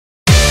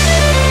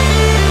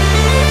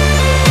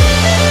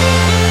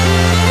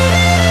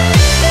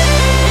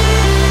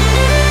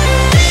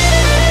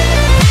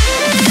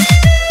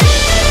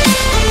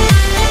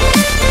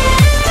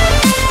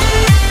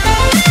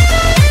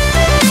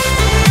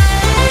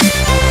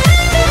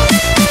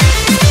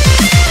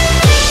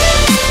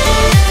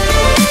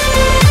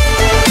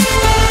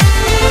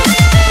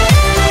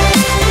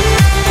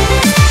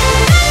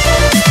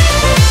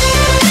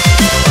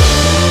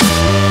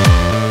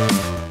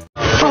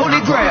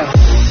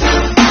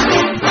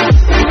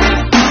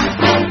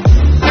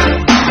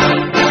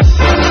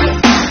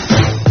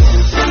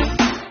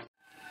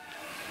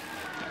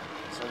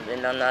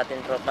natin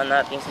tropa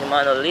natin si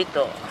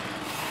Manolito.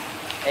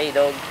 Hey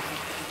dog.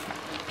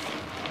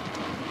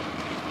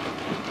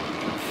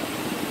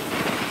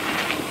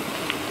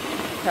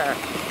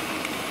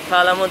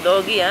 Kala mo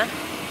doggy ha?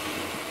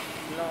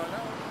 No, no.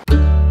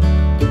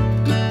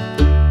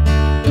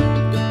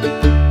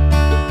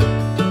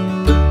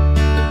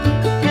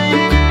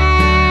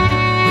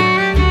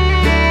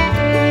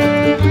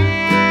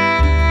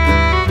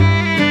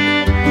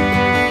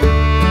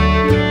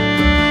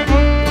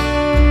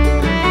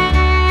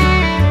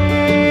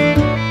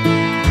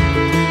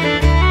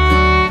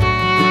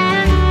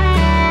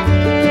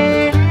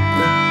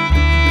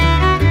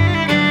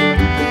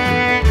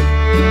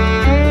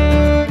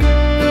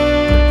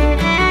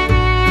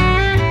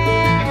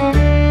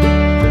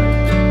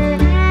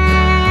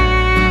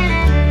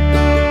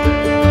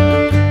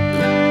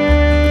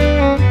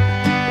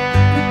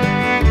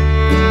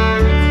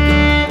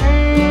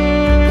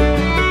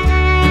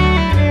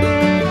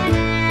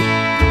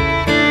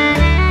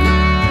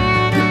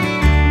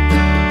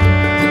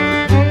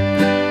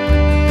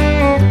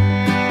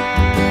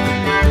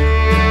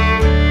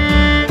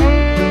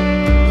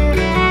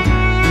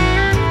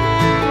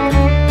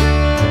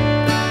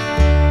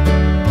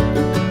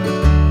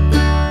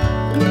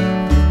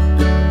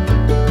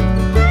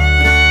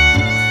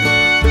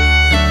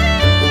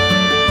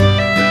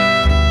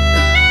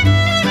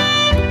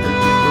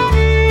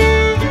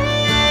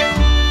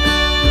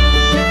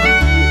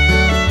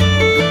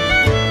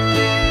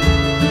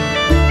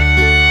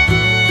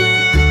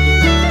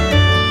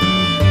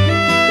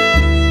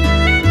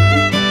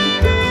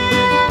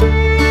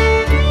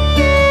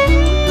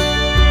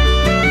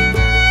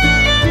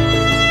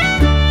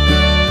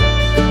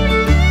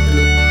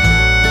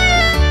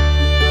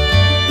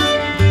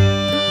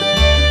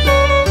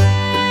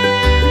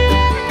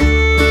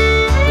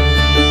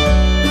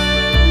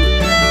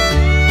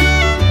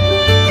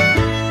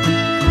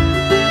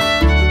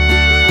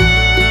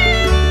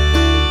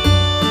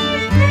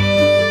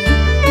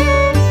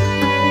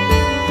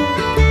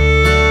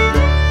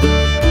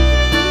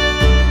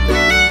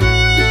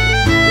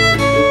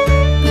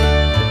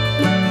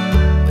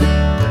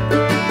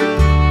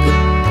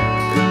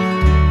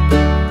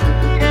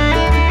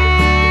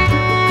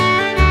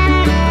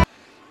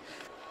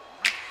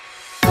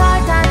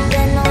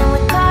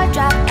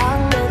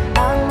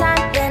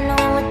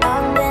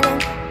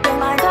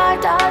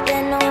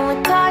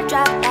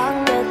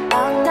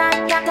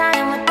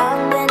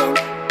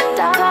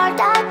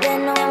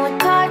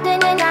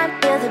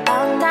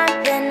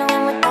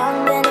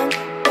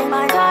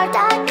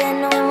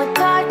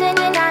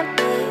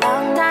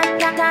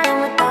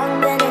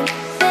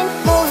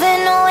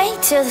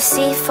 To the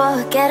sea for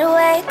a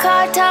getaway,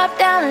 car top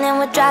down and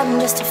we're driving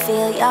just to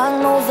feel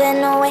young. Moving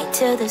away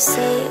to the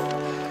sea,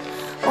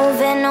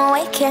 moving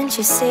away, can't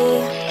you see?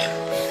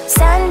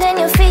 Sand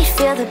in your feet,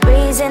 feel the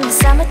breeze in the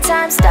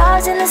summertime.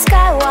 Stars in the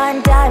sky,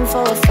 one dime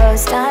for a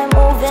first time.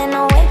 Moving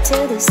away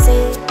to the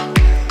sea,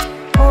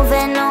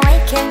 moving away,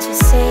 can't you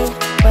see?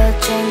 We'll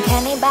drink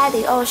honey by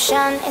the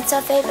ocean, it's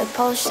our favorite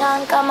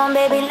potion. Come on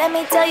baby, let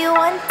me tell you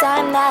one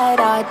time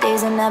that our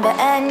days will never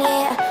end,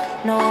 yeah.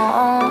 No,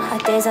 our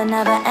days will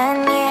never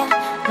end, yeah.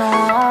 No.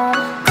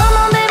 Come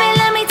on baby,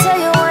 let me tell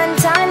you one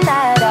time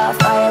that our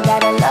fire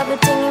got a love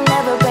routine, you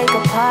never break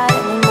apart.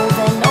 And we're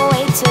moving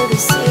away to the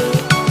sea,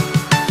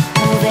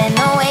 moving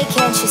away,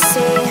 can't you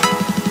see?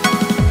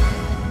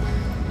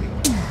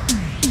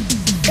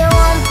 There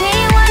won't be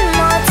one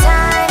more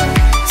time,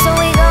 so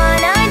we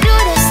gonna do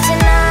this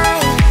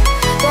tonight.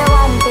 There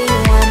won't be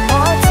one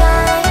more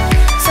time,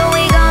 so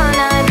we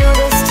gonna do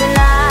this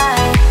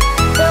tonight.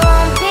 There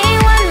won't be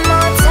one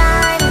more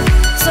time,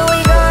 so we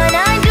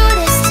gonna do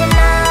this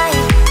tonight.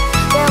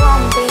 There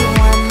won't be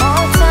one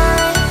more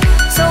time,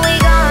 so we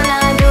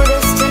gonna do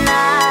this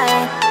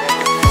tonight.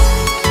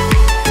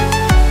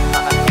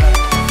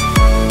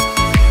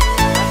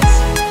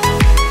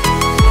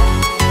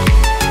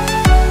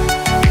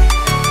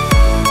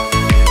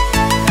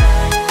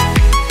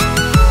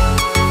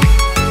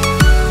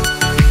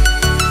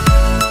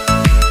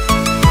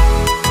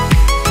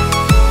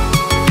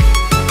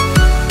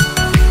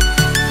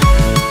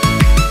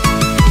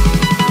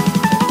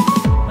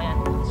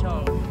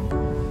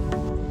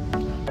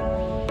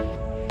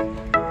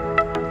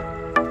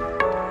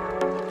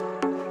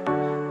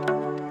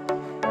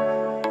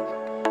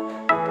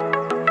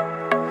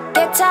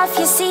 Get off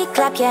your seat,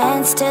 clap your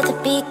hands to the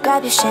beat.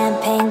 Grab your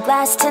champagne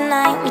glass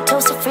tonight. We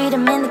toast to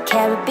freedom in the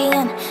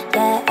Caribbean,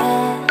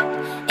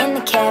 yeah. In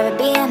the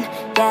Caribbean,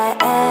 yeah.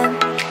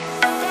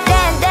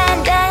 Dan, dan,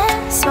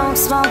 dan, smoke,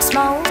 smoke,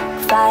 smoke.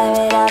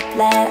 Fire it up,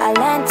 let our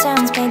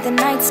lanterns paint the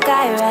night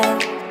sky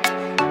red.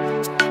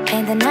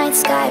 Paint the night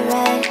sky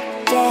red,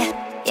 yeah,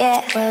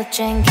 yeah. We'll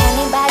drink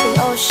honey by the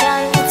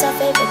ocean, it's our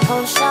favorite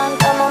potion.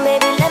 Come on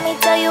baby, let me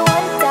tell you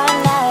one time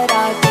that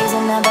our days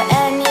will never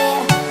end, yeah.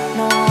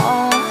 No,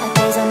 our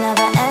days will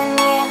never end,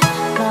 yeah.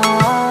 No.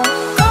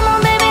 Come on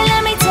baby,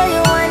 let me tell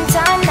you one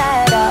time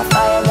that our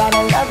fire got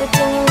a love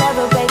routine, you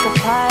never break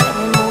apart.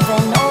 And we're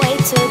moving away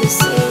to the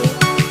sea,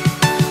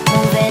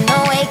 moving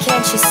away,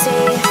 can't you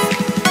see?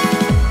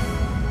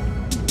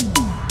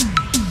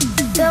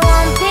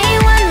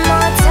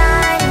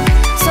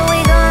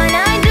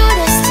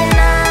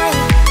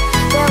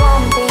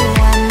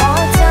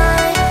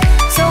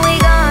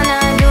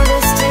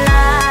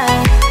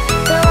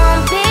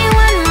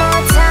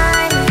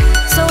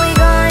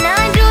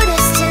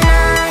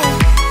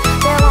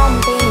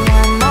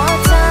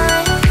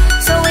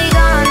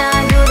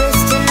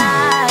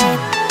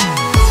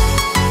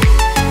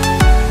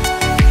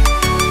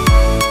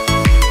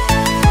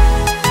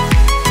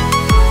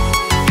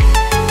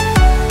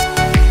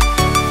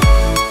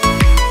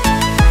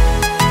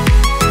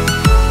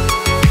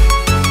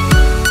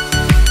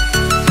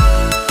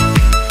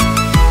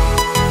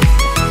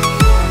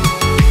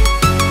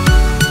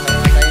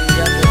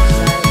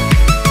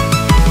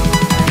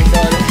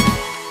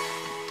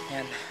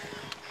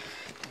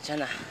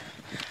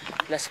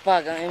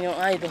 Pag ang inyong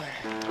idol.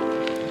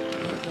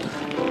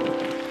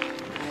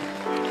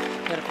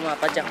 Pero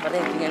pumapadyak pa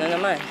rin. Tingnan na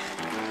naman.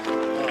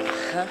 Oh,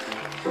 ha?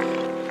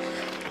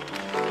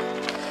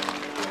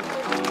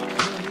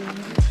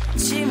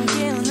 짐을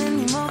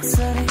깨우는 네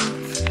목소리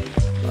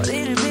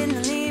머리를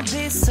빗는 네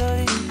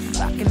빗소리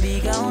밖에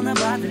비가 오나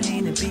봐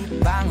들리는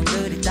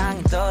빗방울들이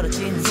땅에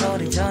떨어지는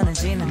소리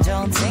전해지는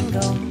전생고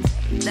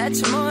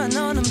대체 뭐야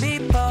너는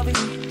비법이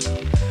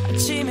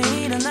아침에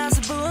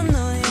일어나서 부은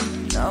눈이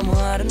너무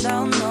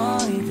아름다운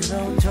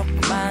너희들로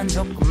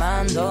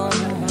조금만 더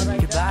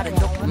눈길 바래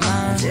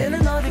조금만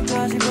이제는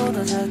어디까지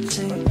보다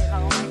잤지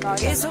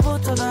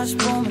여기서부터 다시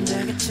보면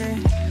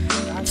되겠지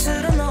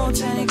틀어놓을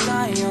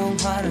테니까 이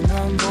영화를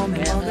넌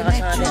보면 모든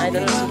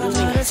액션이가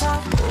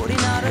다르서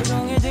우리나라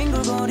종일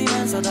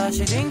뒹굴거리면서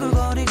다시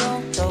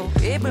뒹굴거리고 또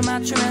입을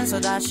맞추면서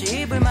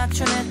다시 입을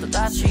맞추네 또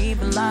다시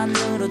입을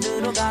안으로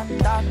들어가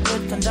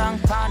따뜻한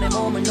장판에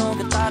몸을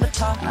녹여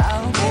따뜻하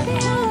oh, Baby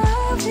I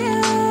love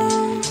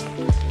you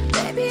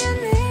Baby I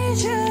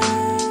need you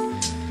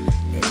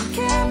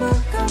이렇게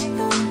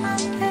아무것도 안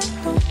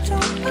해도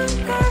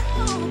좋은 걸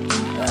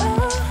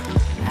oh,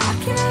 I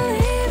can't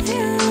leave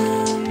you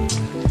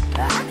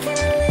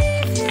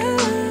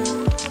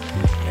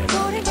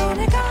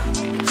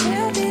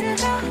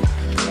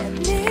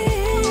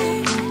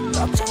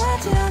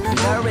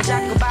왜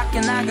자꾸 밖에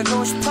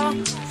나가고 싶어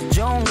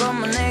좋은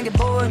것만 내게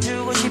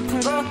보여주고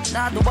싶은 거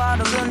나도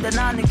알아 근데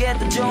난 이게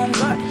더 좋은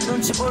걸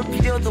눈치 볼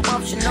필요도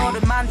없이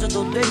너를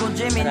만져도 되고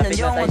재밌는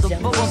영화도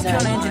보고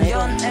편해진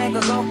연애가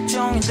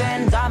걱정이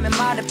된다면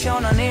말해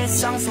편한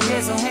일상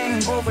속에서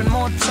행복을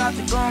못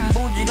찾을 건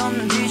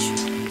부질없는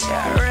짓이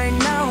Yeah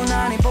right now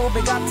난 이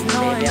보배 같은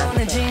너의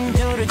눈에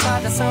진주를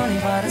찾아서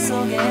네 바다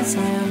속에서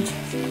헤엄쳐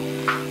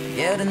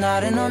예른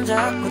날엔 혼자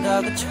자꾸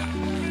다그쳐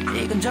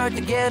이건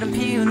절대 게으름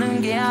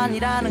피우는 게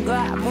아니라는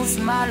거야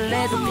무슨 말을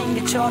해도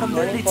핑계처럼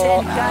들릴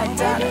테니까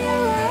일단은 Baby I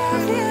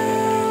love you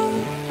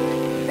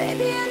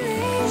Baby I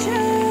need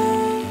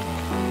you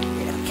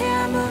이렇게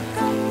아무것도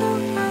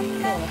안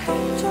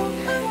해도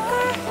좋은 걸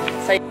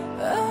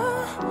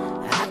oh,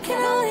 I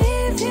can't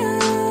leave you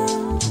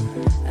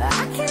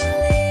I can't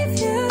leave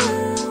you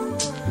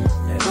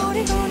널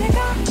버리고 내가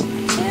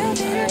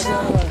제어디를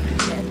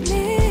가겠니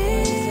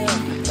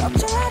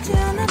걱정하지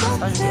않아도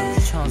돼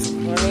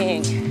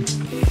Morning.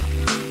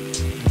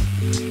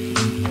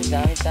 Ang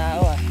dami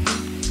tao ah.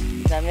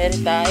 Dami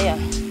rin tayo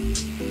ah.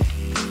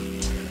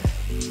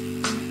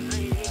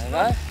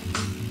 Diba?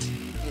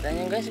 Kita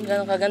nyo guys,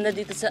 gano'ng kaganda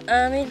dito sa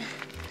amin.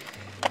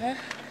 Ha?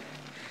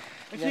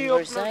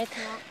 Jamboree site.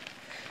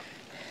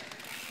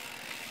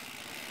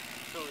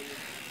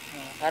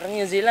 Parang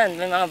New Zealand,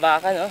 may mga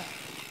baka no?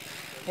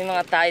 May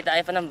mga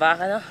tayo-tayo pa ng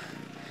baka no?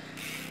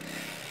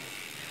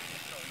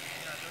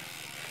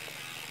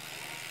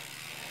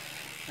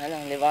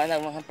 Anong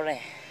liwanag mga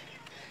pre.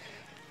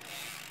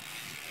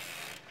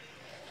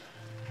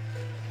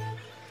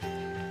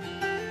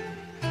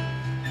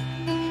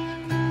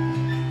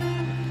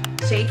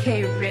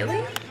 JK,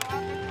 really?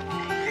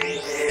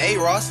 Hey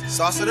Ross,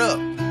 sauce it up.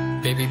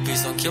 Baby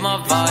please don't kill my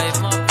vibe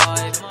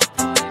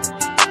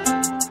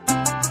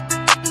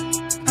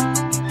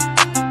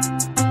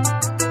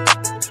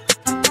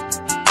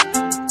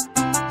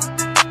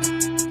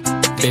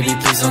Baby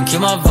please don't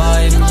kill my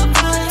vibe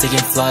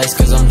Taking flights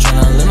cause I'm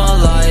tryna live my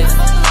life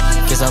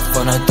Guess I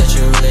found out that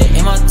you really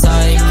ain't my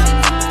type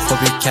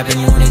Hope you're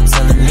capping you when you're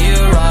telling me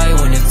you're right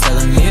When you're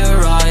telling me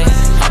you're right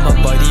I'm a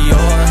buddy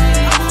or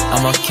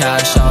I'ma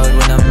cash out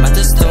when I'm at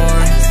the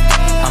store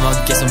I'ma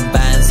get some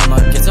bands, I'ma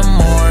get some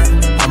more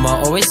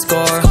I'ma always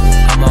score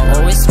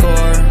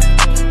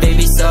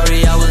Baby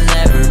sorry I will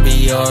never be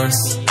yours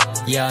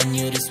Yeah I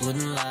knew this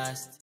wouldn't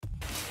last